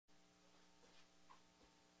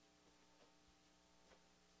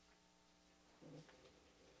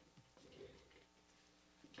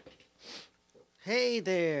Hey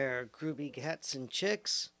there, groovy cats and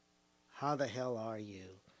chicks. How the hell are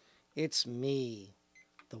you? It's me,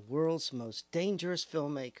 the world's most dangerous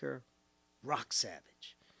filmmaker, Rock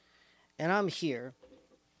Savage. And I'm here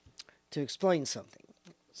to explain something.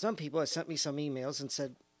 Some people have sent me some emails and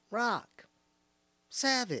said, Rock,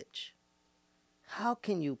 Savage, how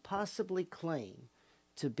can you possibly claim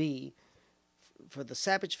to be, for the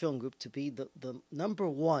Savage Film Group, to be the number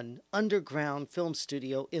one underground film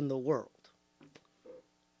studio in the world?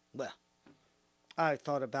 Well, I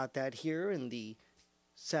thought about that here in the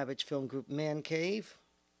Savage Film Group Man Cave,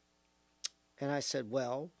 and I said,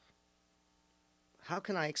 well, how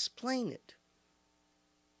can I explain it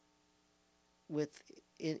with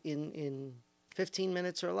in 15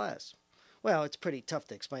 minutes or less? Well, it's pretty tough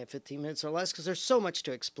to explain in 15 minutes or less because there's so much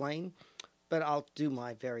to explain, but I'll do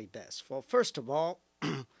my very best. Well, first of all,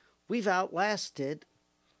 we've outlasted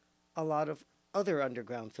a lot of other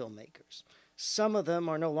underground filmmakers. Some of them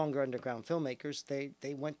are no longer underground filmmakers.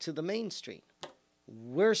 They went to the mainstream.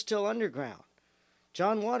 We're still underground.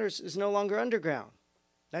 John Waters is no longer underground.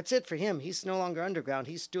 That's it for him. He's no longer underground.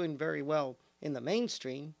 He's doing very well in the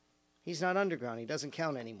mainstream. He's not underground. He doesn't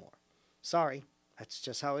count anymore. Sorry, that's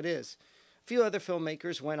just how it is. A few other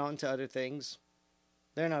filmmakers went on to other things.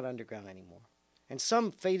 They're not underground anymore. And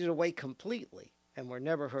some faded away completely and were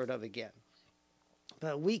never heard of again.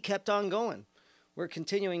 But we kept on going. We're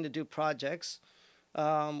continuing to do projects.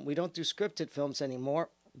 We don't do scripted films anymore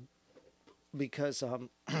because a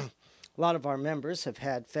lot of our members have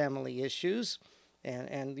had family issues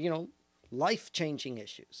and life-changing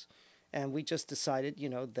issues. And we just decided,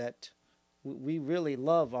 that we really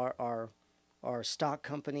love our stock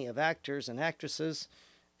company of actors and actresses.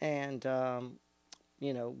 And,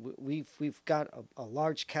 we've got a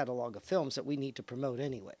large catalog of films that we need to promote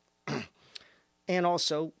anyway. And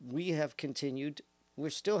also, we have continued. We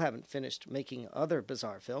still haven't finished making other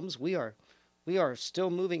bizarre films. We are still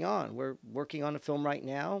moving on. We're working on a film right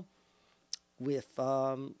now with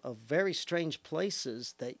very strange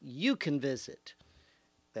places that you can visit.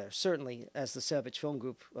 Certainly, as the Savage Film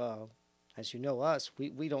Group, as you know us,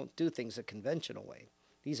 we don't do things a conventional way.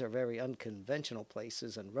 These are very unconventional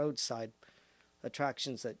places and roadside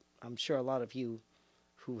attractions that I'm sure a lot of you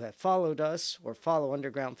who have followed us or follow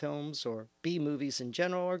underground films or B movies in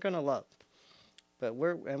general are going to love. But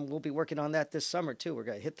we'll be working on that this summer too. We're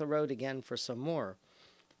going to hit the road again for some more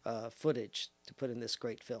footage to put in this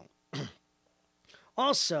great film.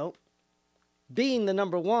 Also, being the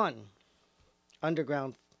number one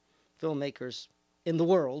underground filmmakers in the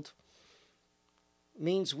world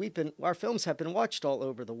means our films have been watched all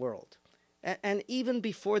over the world. And even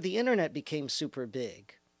before the internet became super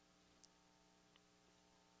big,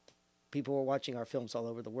 people were watching our films all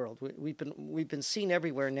over the world. We've been seen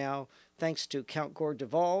everywhere now, thanks to Count Gore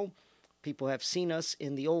Duvall. People have seen us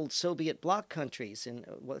in the old Soviet bloc countries, in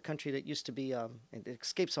what country that used to be, it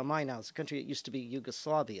escapes on my now, it's a country that used to be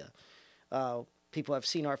Yugoslavia. People have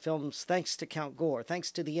seen our films thanks to Count Gore,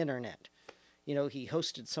 thanks to the internet. He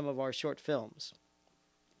hosted some of our short films.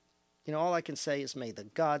 All I can say is may the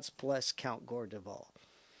gods bless Count Gore Duvall,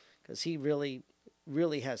 because he really,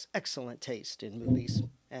 really has excellent taste in movies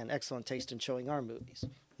and excellent taste in showing our movies.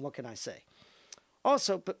 What can I say?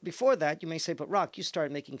 Also, but before that, you may say, but Rock, you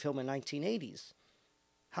started making film in 1980s.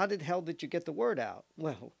 How the hell did you get the word out?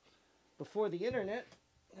 Well, before the internet,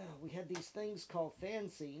 we had these things called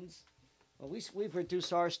fanzines. Well, we've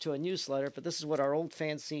reduced ours to a newsletter, but this is what our old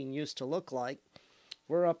fanzine used to look like.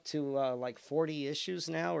 We're up to like 40 issues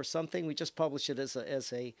now or something. We just publish it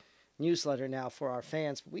as a newsletter now for our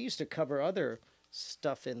fans. But we used to cover other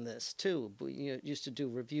stuff in this too. We used to do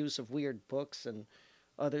reviews of weird books and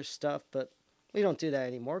other stuff, but we don't do that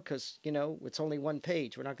anymore because, it's only one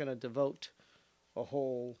page. We're not going to devote a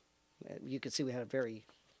whole... You can see we had a very,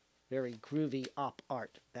 very groovy op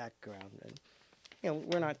art background.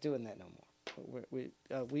 And, we're not doing that no more.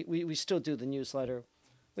 We still do the newsletter.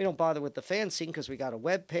 We don't bother with the fanzine because we got a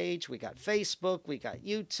web page, we got Facebook, we got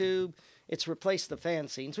YouTube. It's replaced the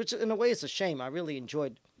fanzines, which in a way is a shame. I really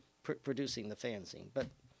enjoyed producing the fanzine, but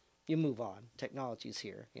you move on. Technology's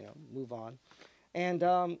here, move on.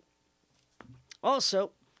 And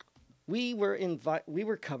also, we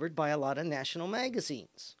were covered by a lot of national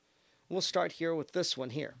magazines. We'll start here with this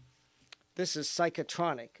one here. This is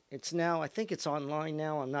Psychotronic. It's now, I think it's online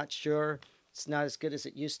now, I'm not sure. It's not as good as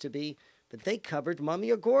it used to be. But they covered Mummy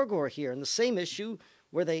of Gorgor here in the same issue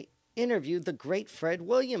where they interviewed the great Fred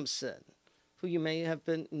Williamson, who you may have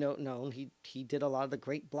been known. He did a lot of the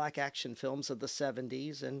great black action films of the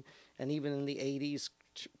 70s and even in the 80s.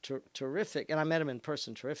 Terrific. And I met him in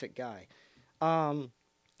person. Terrific guy.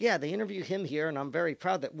 They interviewed him here, and I'm very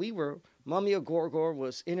proud that we were Mummy of Gorgor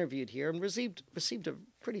was interviewed here and received a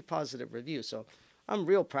pretty positive review. So I'm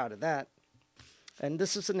real proud of that. And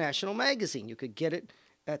this is a national magazine. You could get it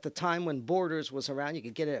at the time when Borders was around. You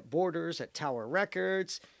could get it at Borders, at Tower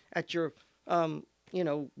Records, at your,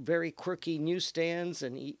 very quirky newsstands,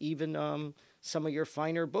 and even some of your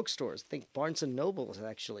finer bookstores. I think Barnes & Noble has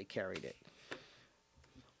actually carried it.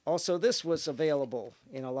 Also, this was available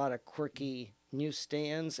in a lot of quirky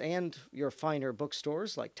newsstands and your finer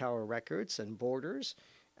bookstores like Tower Records and Borders.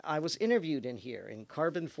 I was interviewed in here in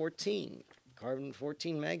Carbon 14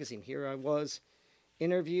 magazine. Here I was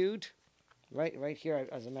interviewed, right here,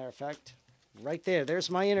 as a matter of fact, right there. There's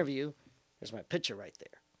my interview. There's my picture right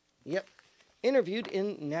there. Yep. Interviewed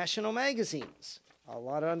in national magazines. A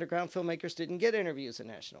lot of underground filmmakers didn't get interviews in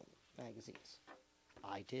national magazines.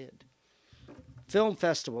 I did. Film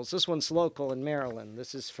festivals. This one's local in Maryland.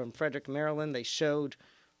 This is from Frederick, Maryland. They showed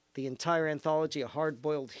the entire anthology of Hard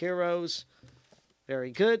Boiled Heroes.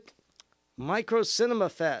 Very good. Micro Cinema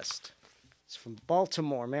Fest. It's from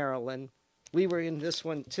Baltimore, Maryland. We were in this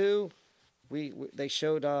one too. They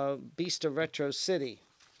showed Beast of Retro City.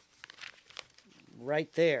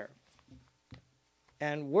 Right there.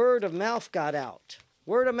 And word of mouth got out.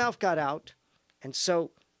 Word of mouth got out. And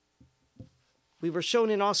so we were shown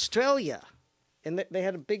in Australia. And they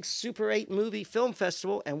had a big Super 8 movie film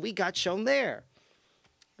festival, and we got shown there.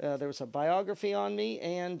 There was a biography on me,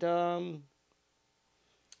 and on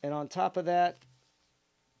top of that,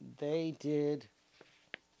 they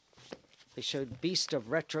showed Beast of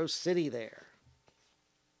Retro City there.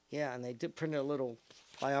 Yeah, and they did print a little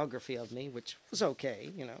biography of me, which was okay,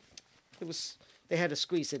 They had to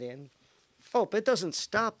squeeze it in. Oh, but it doesn't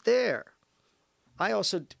stop there. I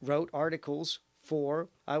also wrote articles for...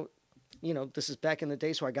 this is back in the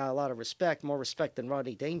days where I got a lot of respect, more respect than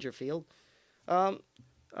Rodney Dangerfield. I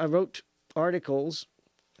wrote articles.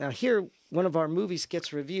 Now here, one of our movies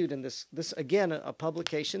gets reviewed, and this again, a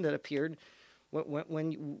publication that appeared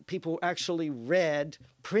when people actually read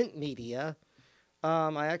print media.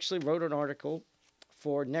 I actually wrote an article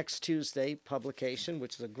for Next Tuesday publication,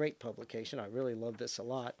 which is a great publication. I really love this a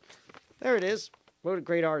lot. There it is. Wrote a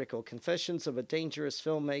great article, Confessions of a Dangerous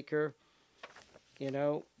Filmmaker.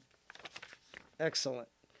 Excellent.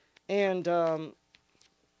 And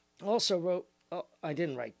also wrote, I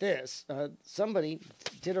didn't write this, somebody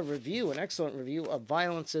did a review, an excellent review of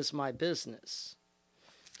Violence is My Business.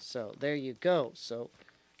 So there you go. So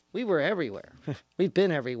we were everywhere. We've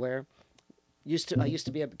been everywhere. I used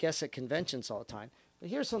to be a guest at conventions all the time. But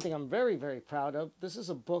here's something I'm very, very proud of. This is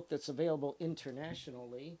a book that's available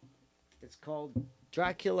internationally. It's called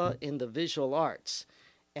Dracula in the Visual Arts.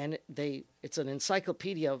 And it's an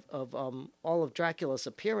encyclopedia of all of Dracula's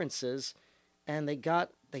appearances, and they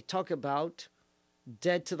talk about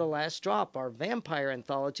Dead to the Last Drop. Our vampire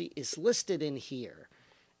anthology is listed in here,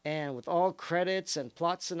 and with all credits and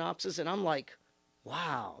plot synopsis. And I'm like,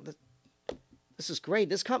 wow, this is great.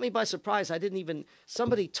 This caught me by surprise.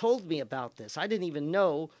 Somebody told me about this. I didn't even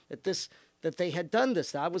know that they had done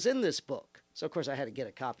this. That I was in this book. So of course I had to get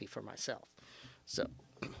a copy for myself. So.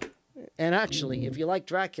 And actually, if you like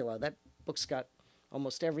Dracula, that book's got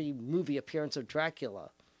almost every movie appearance of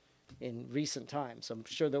Dracula in recent times. I'm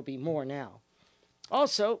sure there'll be more now.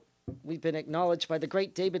 Also, we've been acknowledged by the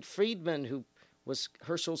great David Friedman, who was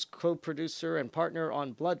Herschel's co-producer and partner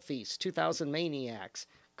on Blood Feast, 2000 Maniacs,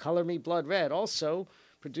 Color Me Blood Red. Also,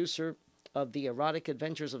 producer of The Erotic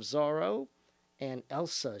Adventures of Zorro and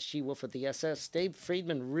Elsa, She-Wolf of the SS. Dave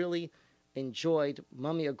Friedman really enjoyed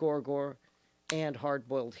Mummy of Gorgor and Hard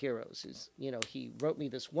Boiled Heroes. He wrote me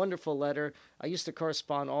this wonderful letter. I used to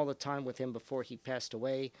correspond all the time with him before he passed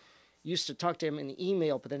away. Used to talk to him in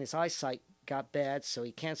email, but then his eyesight got bad, so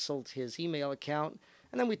he canceled his email account,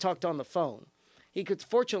 and then we talked on the phone.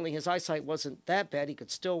 Fortunately, his eyesight wasn't that bad. He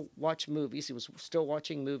could still watch movies. He was still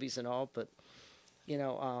watching movies and all, but,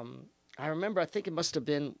 I remember, I think it must have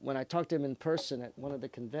been when I talked to him in person at one of the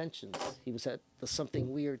conventions. He was at the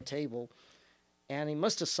Something Weird table, and he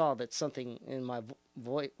must have saw that something in my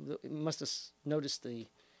voice, must have noticed in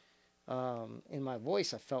my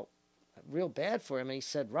voice, I felt real bad for him. And he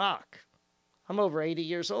said, Rock, I'm over 80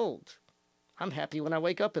 years old. I'm happy when I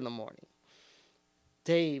wake up in the morning.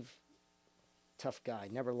 Dave, tough guy,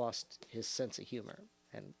 never lost his sense of humor,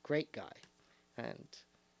 and great guy. And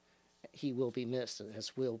he will be missed,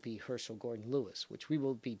 as will be Herschel Gordon Lewis, which we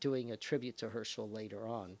will be doing a tribute to Herschel later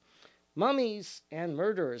on. Mummies and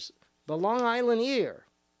Murderers. The Long Island Ear.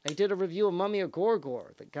 They did a review of Mummy of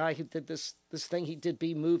Gorgor. The guy who did this thing, he did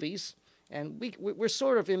B movies. And we're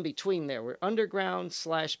sort of in between there. We're underground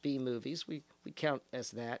 / B movies. We count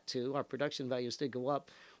as that, too. Our production values did go up.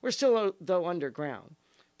 We're still, though, underground.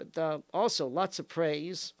 But also lots of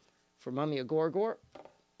praise for Mummy of Gorgor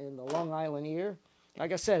in the Long Island Ear.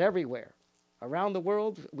 Like I said, everywhere. Around the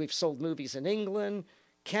world, we've sold movies in England,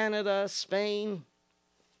 Canada, Spain.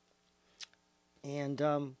 And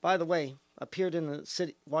by the way, appeared in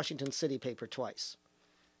the Washington City paper twice.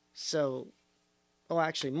 So, oh,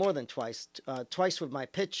 actually more than twice. Twice with my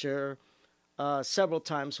picture, several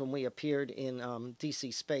times when we appeared in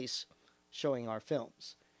DC Space showing our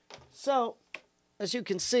films. So, as you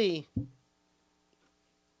can see,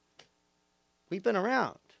 we've been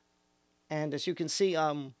around. And as you can see,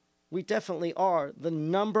 we definitely are the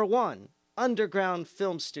 #1 underground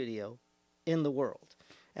film studio in the world.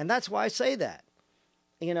 And that's why I say that,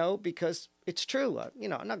 you know, because it's true. You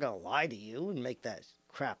know, I'm not going to lie to you and make that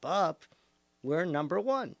crap up. We're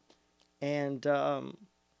 #1. And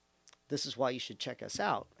this is why you should check us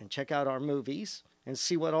out and check out our movies and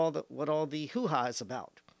see what all the hoo-ha is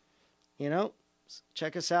about. You know,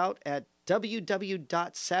 check us out at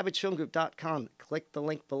www.savagefilmgroup.com. Click the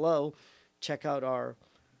link below. Check out our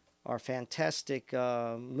fantastic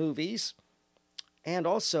movies. And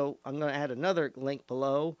also, I'm going to add another link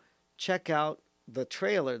below. Check out the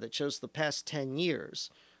trailer that shows the past 10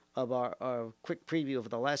 years of our quick preview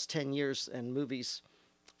of the last 10 years and movies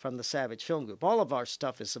from the Savage Film Group. All of our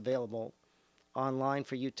stuff is available online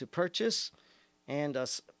for you to purchase. And a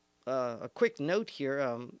quick note here,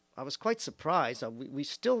 I was quite surprised. We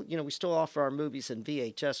still offer our movies in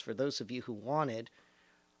VHS for those of you who wanted.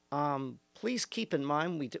 Please keep in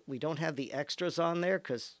mind we don't have the extras on there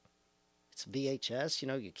because it's VHS. You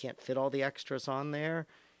know, you can't fit all the extras on there,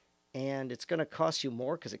 and it's going to cost you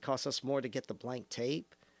more because it costs us more to get the blank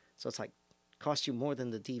tape. So it's like cost you more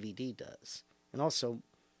than the DVD does, and also,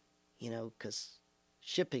 you know, because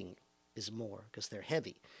shipping is more because they're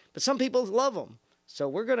heavy. But some people love them. So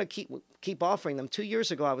we're going to keep offering them. 2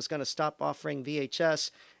 years ago, I was going to stop offering VHS,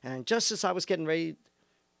 and just as I was getting ready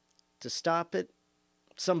to stop it,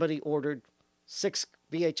 somebody ordered 6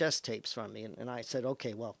 VHS tapes from me, and I said,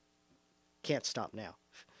 okay, well, can't stop now.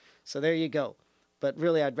 So there you go. But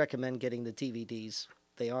really, I'd recommend getting the DVDs.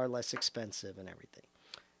 They are less expensive and everything.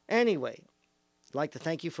 Anyway, I'd like to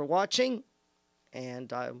thank you for watching,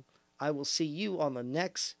 and I will see you on the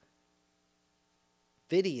next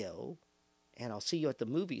video. And I'll see you at the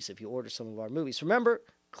movies if you order some of our movies. Remember,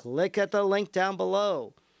 click at the link down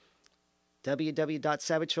below.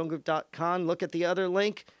 www.savagefilmgroup.com. Look at the other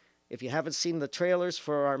link. If you haven't seen the trailers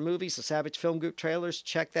for our movies, the Savage Film Group trailers,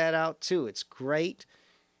 check that out too. It's great.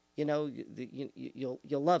 You know,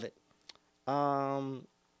 you'll love it. The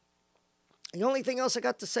only thing else I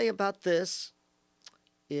got to say about this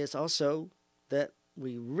is also that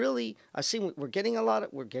I've seen we're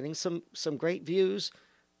getting some great views.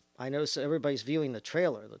 I know everybody's viewing the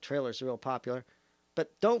trailer. The trailer's real popular.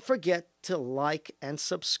 But don't forget to like and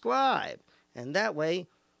subscribe. And that way,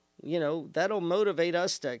 you know, that'll motivate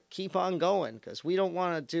us to keep on going because we don't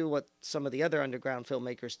want to do what some of the other underground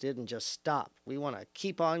filmmakers did and just stop. We want to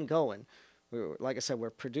keep on going. Like I said,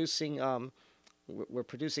 we're producing a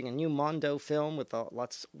new Mondo film with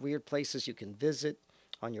lots of weird places you can visit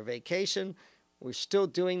on your vacation. We're still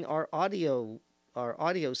doing our audio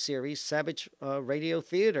series, Savage Radio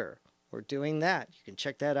Theater. We're doing that. You can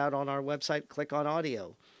check that out on our website. Click on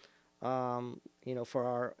audio. You know, for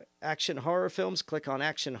our action horror films, click on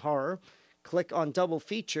action horror. Click on double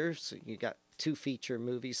feature. So you got 2 feature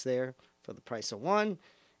movies there for the price of 1,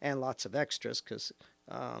 and lots of extras because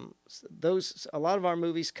a lot of our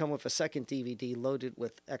movies come with a second DVD loaded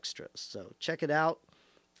with extras. So check it out.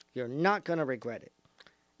 You're not going to regret it.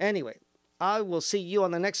 Anyway, I will see you on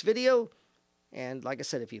the next video. And like I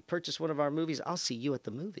said, if you purchase one of our movies, I'll see you at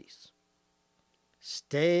the movies.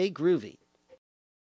 Stay groovy.